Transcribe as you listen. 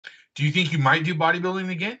Do you think you might do bodybuilding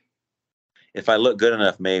again? If I look good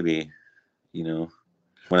enough, maybe, you know,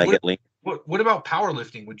 when I get lean. What about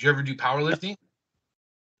powerlifting? Would you ever do powerlifting?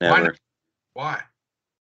 Never. Why?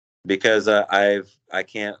 Because I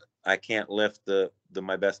can't lift the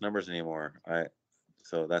my best numbers anymore.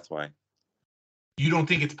 So that's why. You don't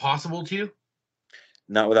think it's possible to?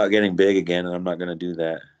 Not without getting big again, and I'm not going to do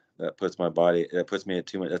that. That puts me at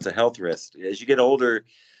too much. That's a health risk. As you get older,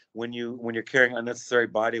 when you're carrying unnecessary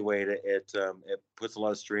body weight, it puts a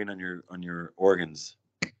lot of strain on your organs.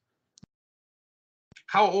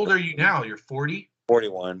 How old are you now? You're 40?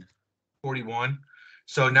 41. 41.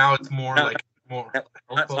 So now it's more like more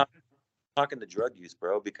I'm talking the drug use,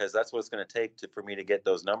 bro, because that's what it's going to take for me to get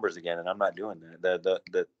those numbers again, and I'm not doing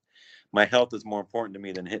that. My health is more important to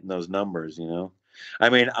me than hitting those numbers, you know. I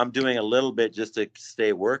mean, I'm doing a little bit just to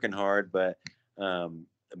stay working hard, but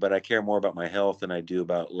I care more about my health than I do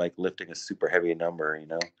about like lifting a super heavy number, you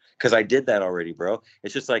know, because I did that already, bro.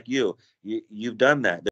 It's just like you've done that.